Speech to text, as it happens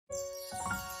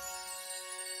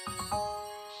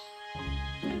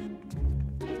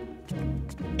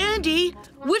Andy,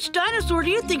 which dinosaur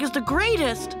do you think is the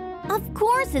greatest? Of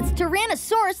course, it's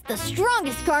Tyrannosaurus, the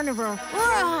strongest carnivore.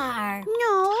 Roar!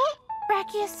 No,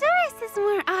 Brachiosaurus is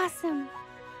more awesome.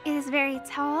 It is very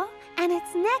tall, and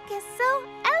its neck is so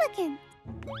elegant.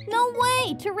 No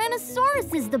way!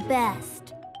 Tyrannosaurus is the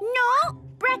best. No,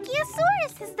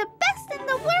 Brachiosaurus is the best in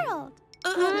the world.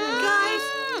 Guys,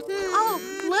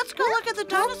 let's go look at the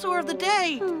dinosaur of the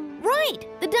day. Right,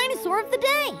 the dinosaur of the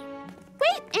day.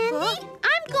 Wait, Andy,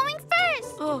 I'm going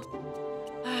first.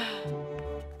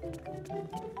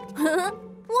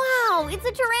 Wow, it's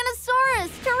a Tyrannosaurus!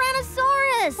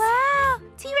 Tyrannosaurus! Wow,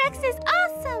 T-Rex is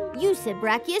awesome. You said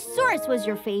Brachiosaurus was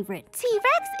your favorite.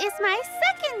 T-Rex is my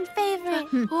second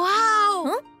favorite. Wow!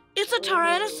 Huh? It's a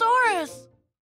Tyrannosaurus.